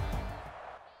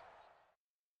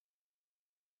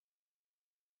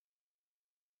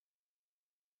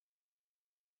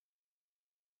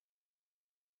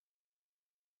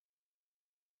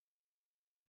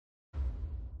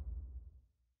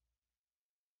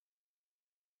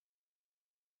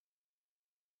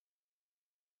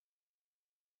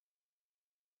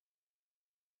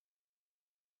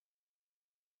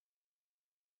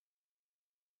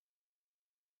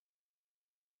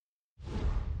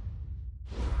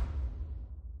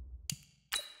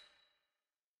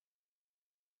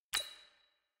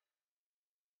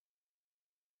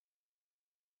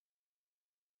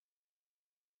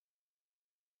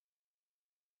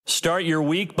 Start your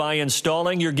week by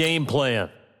installing your game plan.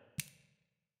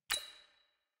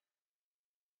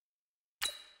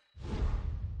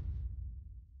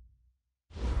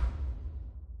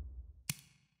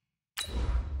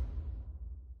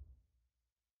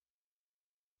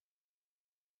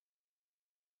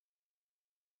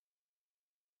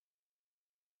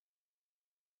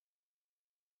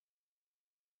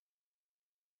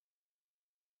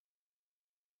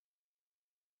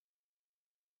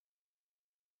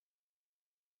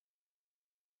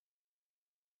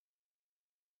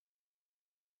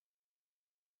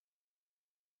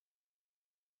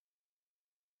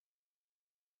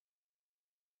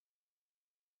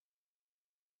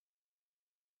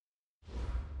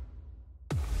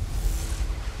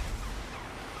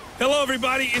 Hello,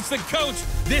 everybody. It's the coach.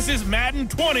 This is Madden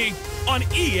 20 on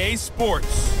EA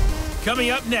Sports.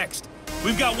 Coming up next,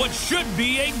 we've got what should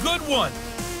be a good one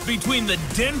between the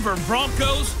Denver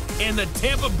Broncos and the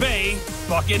Tampa Bay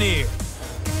Buccaneers.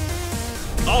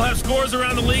 I'll have scores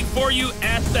around the league for you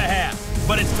at the half,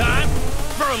 but it's time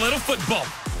for a little football.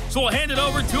 So we'll hand it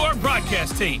over to our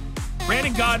broadcast team,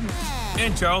 Brandon Godden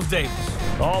and Charles Davis.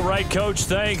 All right, Coach,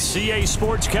 thanks. EA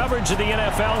Sports coverage of the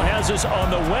NFL has us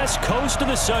on the west coast of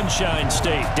the Sunshine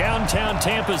State. Downtown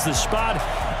Tampa's the spot,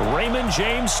 Raymond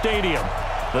James Stadium.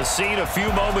 The scene a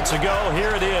few moments ago,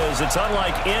 here it is. It's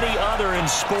unlike any other in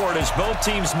sport as both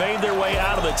teams made their way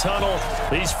out of the tunnel.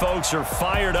 These folks are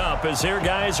fired up as their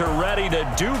guys are ready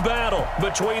to do battle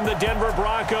between the Denver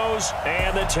Broncos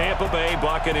and the Tampa Bay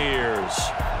Buccaneers.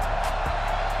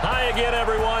 Hi again,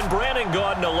 everyone. Brandon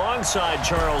Gaudin alongside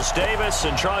Charles Davis.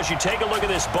 And, Charles, you take a look at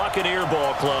this Buccaneer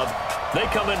ball club. They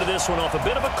come into this one off a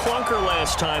bit of a clunker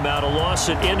last time out, a loss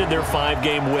that ended their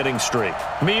 5-game winning streak.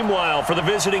 Meanwhile, for the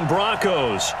visiting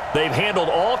Broncos, they've handled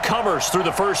all comers through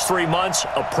the first 3 months,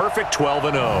 a perfect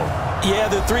 12-0. Yeah,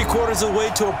 they're 3/4 of the way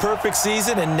to a perfect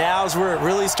season, and now's where it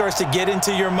really starts to get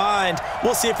into your mind.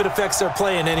 We'll see if it affects their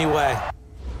play in any way.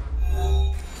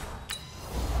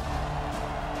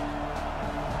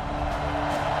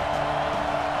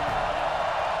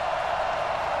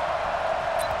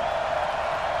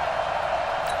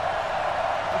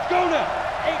 Go now.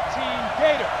 18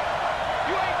 Gator.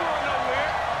 You ain't going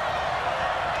nowhere.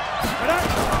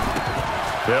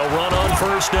 They'll run on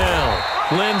first down.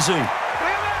 Lindsey.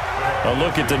 A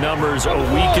look at the numbers a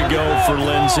week ago for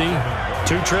Lindsey.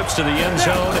 2 trips to the end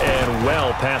zone and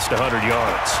well past 100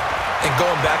 yards. And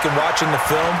going back and watching the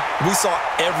film, we saw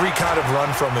every kind of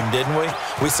run from him, didn't we?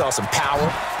 We saw some power.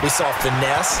 We saw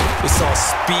finesse. We saw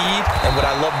speed. And what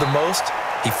I love the most,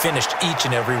 he finished each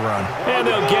and every run. And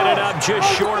they'll get it up just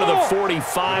short of the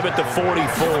 45 at the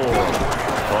 44.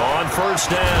 On first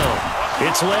down,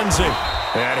 it's Lindsey.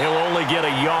 And he'll only get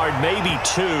a yard, maybe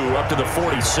 2, up to the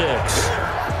 46.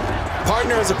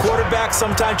 Partner, as a quarterback,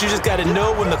 sometimes you just got to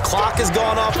know when the clock is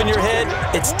going off in your head,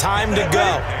 it's time to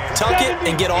go. Tuck it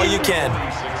and get all you can.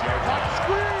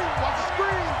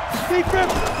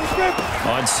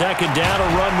 On second down, a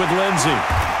run with Lindsey.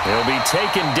 He'll be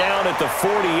taken down at the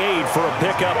 48 for a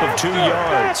pickup of 2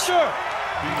 yards.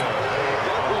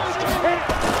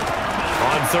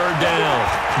 On third down,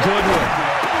 Goodwin.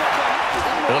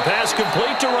 The pass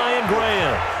complete to Ryan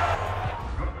Graham.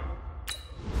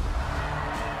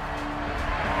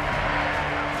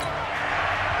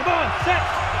 Come on, set.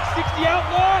 60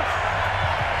 outlaw.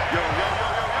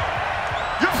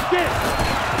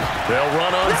 They'll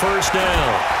run on first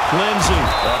down. Lindsey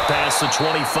up past the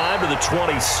 25 to the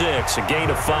 26, a gain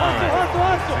of 5.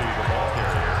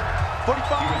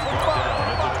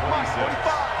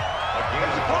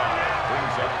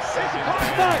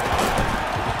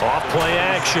 Off play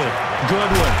action.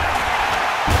 Goodwin.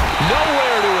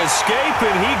 Nowhere to escape,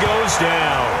 and he goes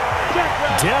down.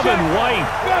 Devin White.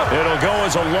 It'll go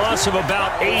as a loss of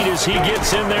about 8 as he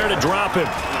gets in there to drop him.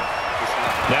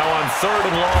 Now on third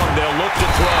and long, they'll look to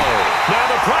throw. Now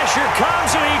the pressure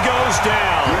comes, and he goes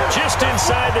down. Just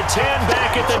inside the 10,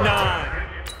 back at the 9.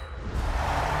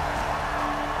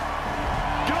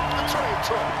 Get on the train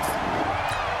tracks.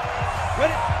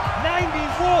 Ready? 90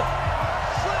 Wolf.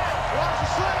 Watch the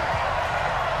slam.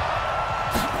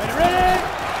 Ready?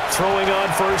 Throwing on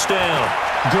first down.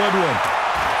 Goodwin.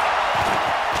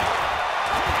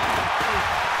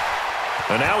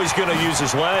 And now he's going to use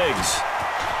his legs.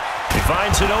 He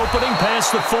finds an opening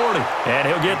past the 40, and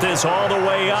he'll get this all the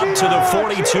way up to the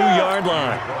 42-yard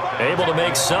line. Able to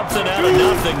make something out of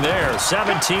nothing there.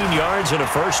 17 yards and a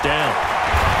first down.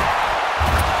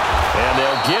 And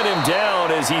they'll get him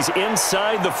down as he's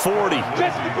inside the 40.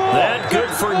 That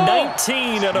good for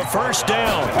 19 and a first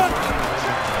down.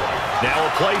 Now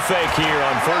a play fake here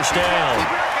on first down.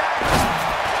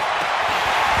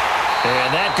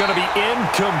 And that's going to be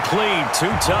incomplete.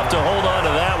 Too tough to hold on to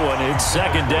that one. It's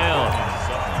second down.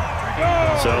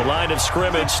 So line of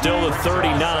scrimmage still the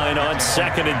 39 on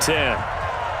second and 10.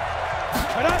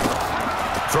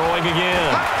 Throwing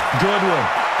again. Goodwin.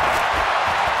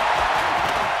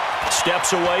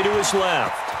 Steps away to his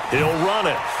left. He'll run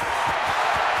it.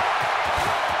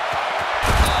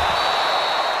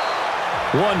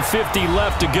 1:50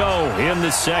 left to go in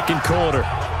the second quarter.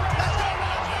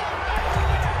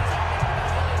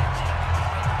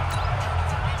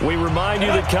 We remind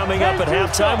you that coming up at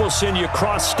halftime, we'll send you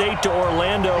cross-state to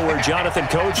Orlando, where Jonathan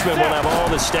Coachman will have all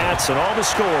the stats and all the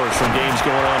scores from games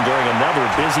going on during another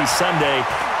busy Sunday.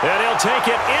 And he'll take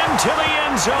it into the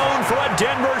end zone for a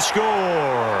Denver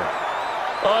score.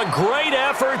 A great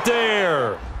effort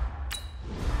there.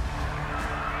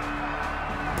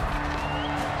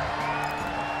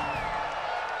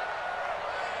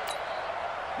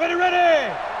 Ready.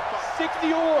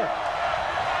 60 or.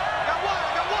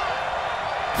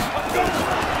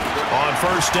 On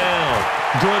first down,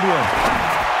 Goodwin.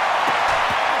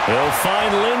 He'll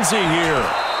find Lindsey here.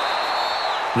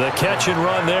 The catch and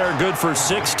run there, good for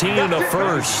 16 and a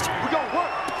first.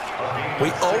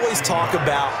 We always talk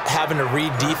about having to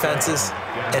read defenses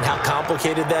and how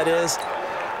complicated that is.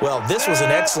 Well, this was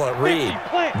an excellent read.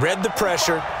 Read the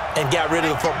pressure and got rid of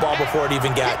the football before it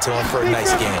even got to him for a nice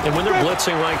game. And when they're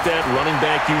blitzing like that, running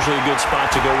back usually a good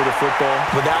spot to go with the football.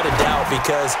 Without a doubt,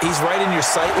 because he's right in your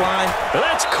sight line. And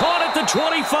that's caught at the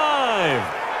 25.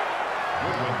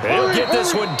 They'll get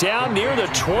this one down near the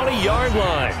 20-yard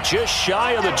line, just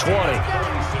shy of the 20.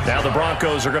 Now the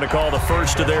Broncos are going to call the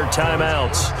first of their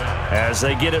timeouts as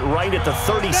they get it right at the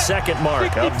 30-second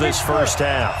mark of this first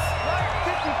half.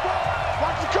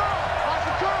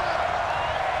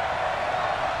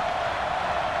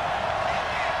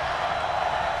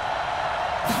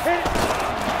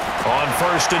 On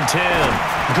first and 10,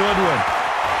 Goodwin.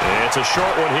 It's a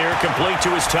short one here, complete to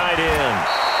his tight end.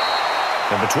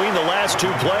 And between the last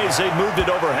two plays, they've moved it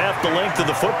over half the length of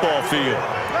the football field.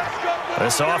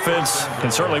 This offense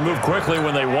can certainly move quickly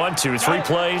when they want to. 3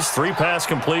 plays, 3 pass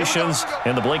completions.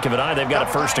 In the blink of an eye, they've got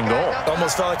a first and goal.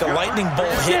 Almost felt like a lightning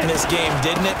bolt hit in this game,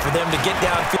 didn't it, for them to get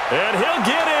downfield? And he'll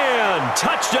get in.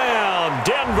 Touchdown,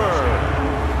 Denver.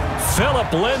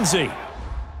 Phillip Lindsey.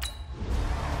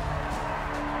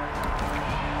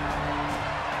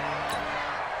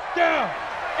 Down.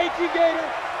 18 Gator.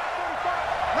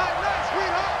 Nice,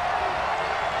 sweetheart.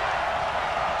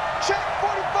 Check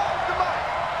 45 to Mike.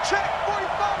 Check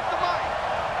 45 to Mike.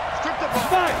 Strip the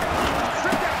ball.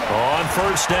 On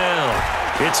first down,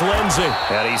 it's Lindsey,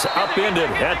 and he's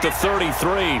upended at the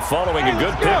 33 following a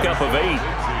good pickup of 8.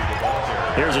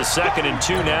 Here's a 2nd and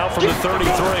 2 now from the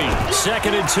 33.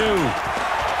 2nd and 2.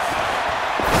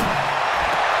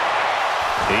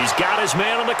 He's got his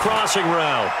man on the crossing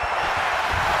route.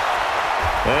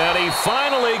 And he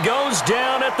finally goes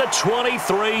down at the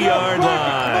 23-yard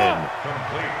line.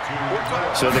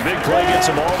 So the big play gets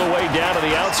him all the way down to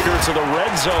the outskirts of the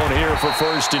red zone here for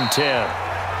 1st and 10.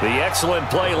 The excellent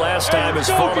play last time is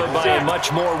followed by a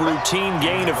much more routine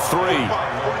gain of 3.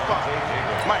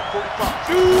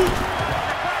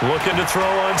 Looking to throw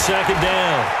on 2nd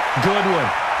down. Goodwin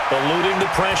eluding the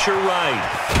pressure right.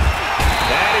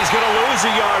 And he's going to lose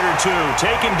a yard or 2,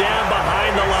 taken down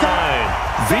behind the line.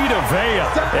 Vita Vea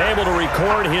able to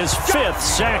record his 5th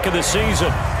sack of the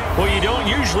season. Well, you don't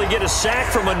usually get a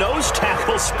sack from a nose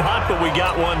tackle spot, but we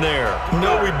got one there.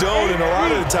 No, we don't, and a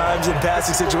lot of the times in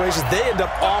passing situations, they end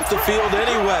up off the field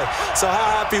anyway. So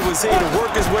how happy was he to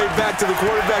work his way back to the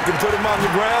quarterback and put him on the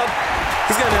ground?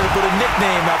 He's going to have to put a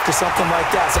nickname after something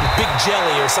like that, some Big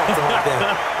Jelly or something like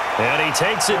that. And he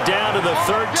takes it down to the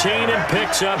 13 and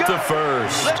picks up the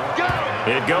 1st.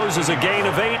 It goes as a gain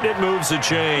of 8, and it moves the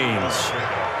chains.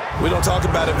 We don't talk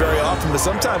about it very often, but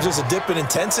sometimes there's a dip in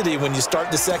intensity when you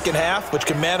start the second half, which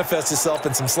can manifest itself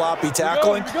in some sloppy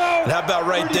tackling. And how about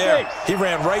right there? He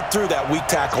ran right through that weak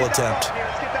tackle attempt.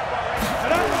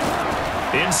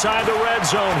 Inside the red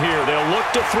zone here, they'll look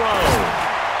to throw.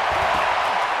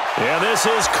 And this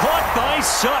is caught by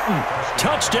Sutton.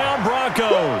 Touchdown,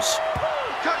 Broncos.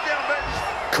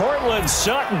 Cortland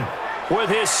Sutton with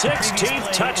his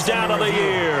 16th touchdown of the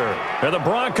year. And the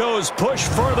Broncos push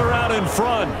further out in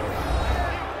front.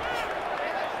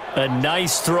 A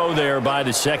nice throw there by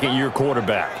the second-year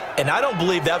quarterback. And I don't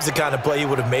believe that was the kind of play he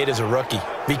would have made as a rookie,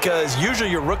 because usually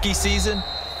your rookie season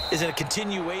is in a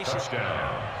continuation.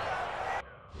 Touchdown.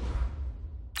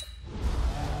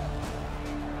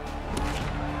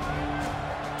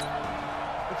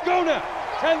 Let's go now.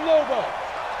 10 Lobo.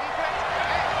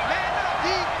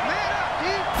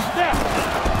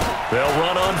 They'll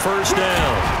run on 1st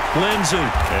down. Lindsey.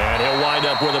 And he'll wind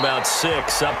up with about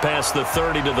 6, up past the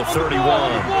 30 to the 31.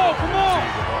 Come on.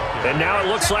 And now it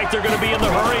looks like they're going to be in the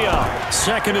hurry-up.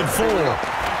 2nd and 4. Rolling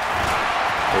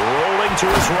to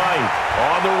his right.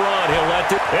 On the run, he'll let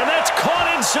it. And that's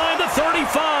caught inside the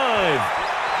 35.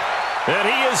 And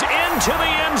he is into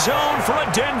the end zone for a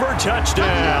Denver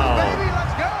touchdown.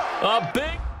 A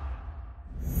big...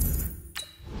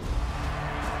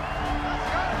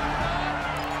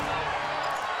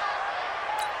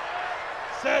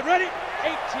 Set, ready?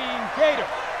 18 Gator.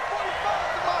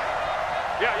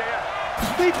 Yeah.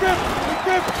 Deep grip.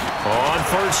 On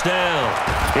 1st down,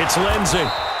 it's Lindsey.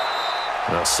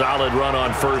 A solid run on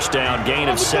 1st down, gain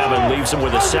of 7, leaves him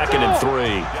with a 2nd and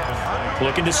 3.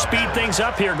 Looking to speed things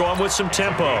up here, going with some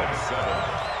tempo.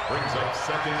 Brings up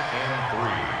 2nd and 3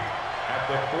 at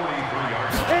the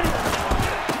 43-yard line.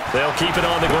 They'll keep it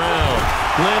on the ground.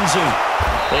 Lindsey.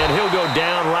 And he'll go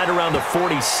down right around the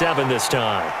 47 this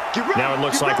time. Now it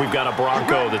looks like we've got a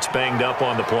Bronco that's banged up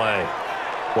on the play.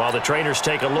 While the trainers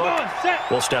take a look,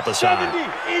 we'll step aside.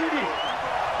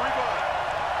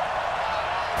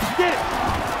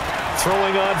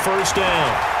 Throwing on 1st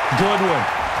down. Goodwin.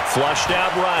 Flushed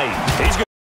out right. He's going to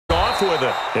go off with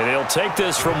it. And he'll take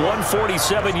this from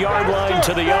 147-yard line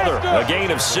to the other. A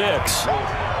gain of 6.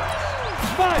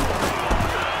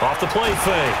 Off the play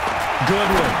fake.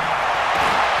 Goodwin.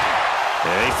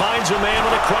 And he finds a man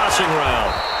on a crossing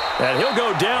route. And he'll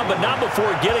go down, but not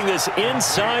before getting this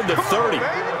inside the 30.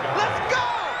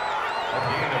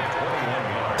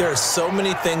 There are so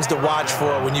many things to watch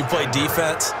for when you play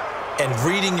defense. And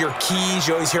reading your keys,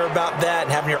 you always hear about that,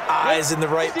 and having your eyes in the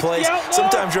right place.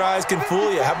 Sometimes your eyes can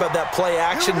fool you. How about that play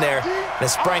action there? And it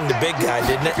sprang the big guy,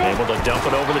 didn't it? Able to dump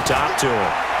it over the top to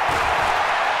him.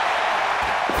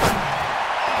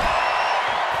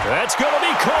 That's going to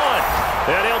be caught.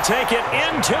 And he'll take it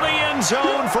into the end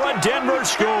zone for a Denver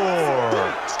score.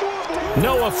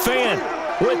 Noah Fant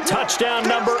with touchdown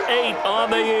number 8 on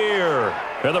the year.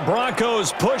 And the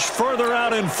Broncos push further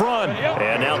out in front.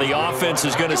 And now the offense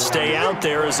is going to stay out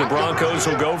there as the Broncos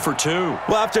will go for 2.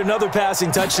 Well, after another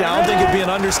passing touchdown, I don't think it'd be an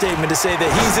understatement to say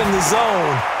that he's in the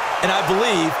zone. And I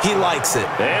believe he likes it.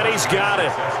 And he's got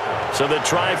it. So the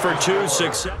try for 2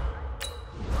 success.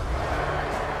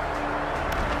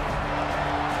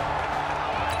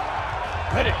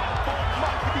 Ready.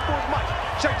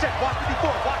 Check. Watch me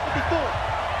before.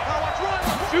 Now watch run.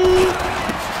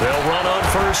 They'll run on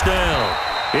 1st down.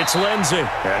 It's Lindsey.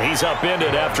 And he's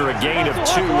upended after a gain of 2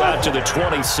 out to the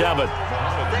 27.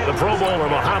 The Pro Bowler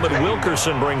Muhammad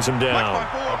Wilkerson brings him down.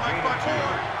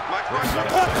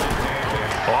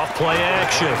 Off play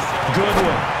action.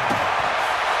 Goodwin.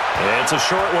 And it's a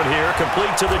short one here,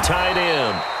 complete to the tight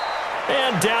end.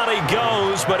 And down he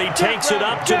goes, but he takes it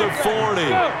up to the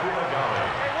 40.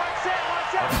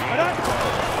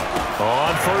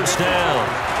 first down.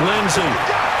 Lindsey.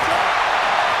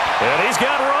 And he's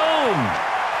got room.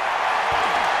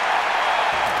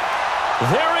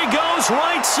 There he goes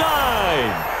right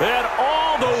side. And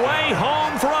all the way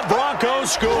home for a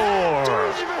Broncos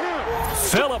score.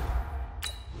 Phillip.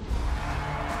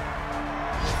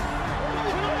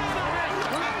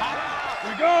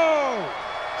 We go.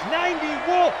 90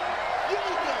 Wolf.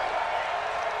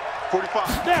 45.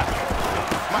 Snap.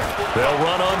 They'll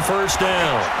run on first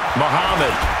down.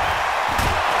 Muhammad.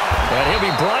 And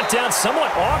he'll be brought down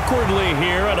somewhat awkwardly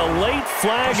here, and a late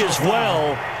flag as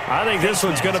well. I think this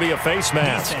one's going to be a face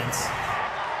mask.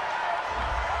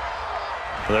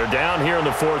 They're down here in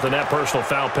the fourth, and that personal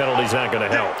foul penalty is not going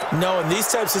to help. No, in these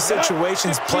types of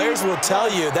situations, players will tell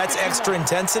you that's extra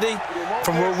intensity.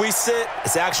 From where we sit,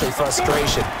 it's actually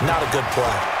frustration, not a good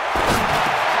play.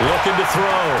 Looking to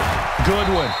throw.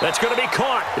 Goodwin. That's going to be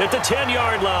caught at the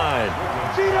 10-yard line.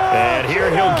 And here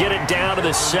he'll get it down to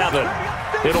the 7.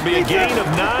 It'll be a gain of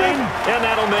 9, and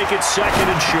that'll make it second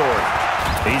and short.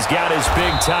 He's got his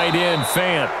big tight end,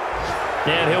 Fant.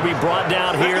 And he'll be brought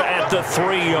down here at the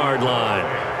 3-yard line.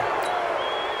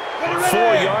 4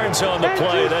 yards on the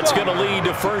play. That's going to lead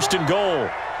to first and goal.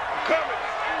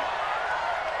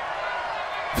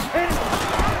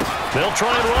 They'll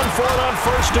try and run for it on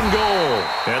first and goal.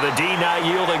 And the D not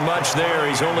yielding much there.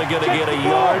 He's only going to get a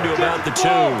yard to about the 2.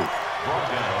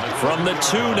 From the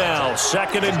 2 now,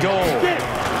 second and goal.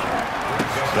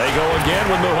 They go again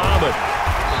with Muhammad.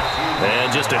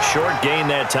 And just a short gain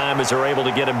that time as they're able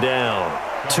to get him down.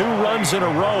 2 runs in a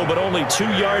row, but only 2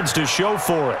 yards to show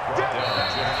for it.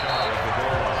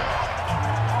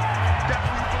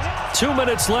 2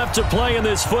 minutes left to play in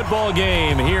this football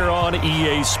game here on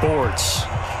EA Sports.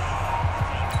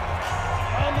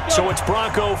 So it's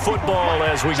Bronco football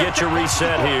as we get your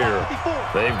reset here.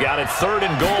 They've got it 3rd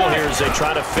and goal here as they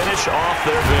try to finish off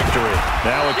their victory.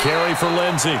 Now a carry for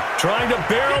Lindsey. Trying to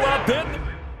barrel up in.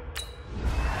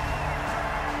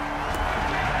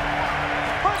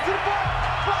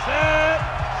 Set.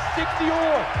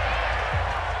 60-yard.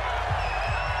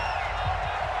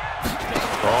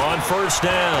 On first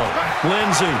down,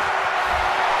 Lindsey.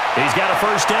 He's got a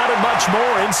first down and much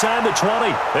more inside the 20.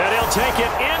 And he'll take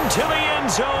it into the end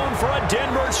zone for a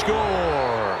Denver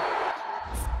score.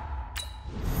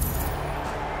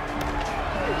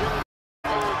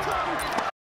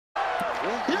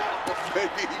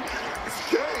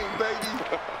 It's game, baby.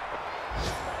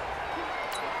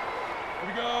 Here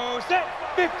we go. Set.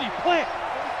 50. Plant.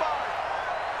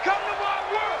 Come to my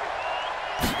work.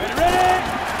 Ready.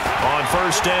 On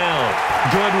first down,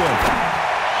 Goodwin.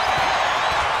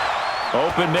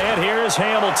 Open man here is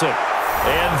Hamilton.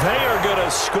 And they are going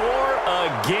to score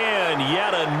again.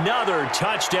 Yet another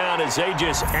touchdown as they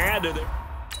just add to their...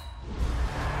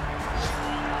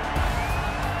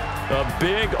 A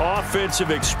big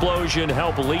offensive explosion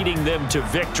helped leading them to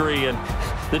victory. And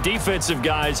the defensive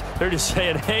guys, they're just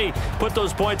saying, hey, put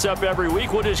those points up every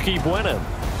week. We'll just keep winning.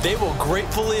 They will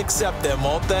gratefully accept them,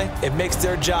 won't they? It makes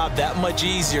their job that much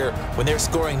easier when they're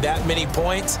scoring that many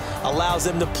points, allows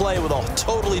them to play with a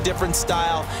totally different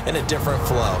style and a different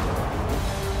flow.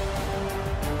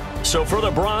 So for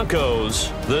the Broncos,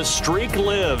 the streak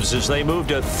lives as they move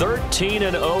to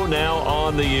 13-0 now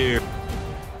on the year.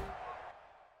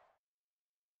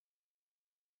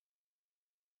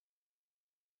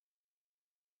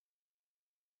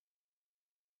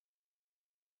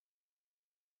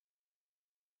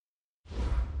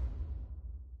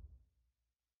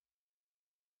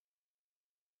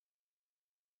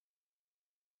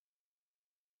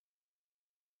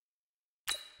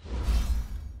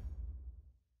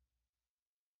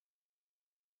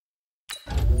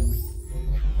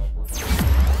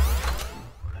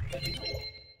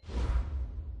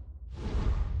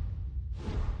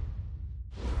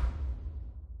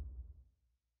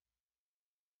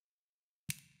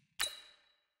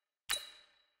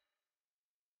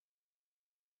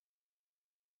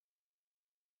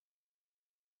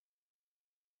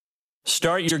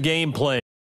 Start your game plan.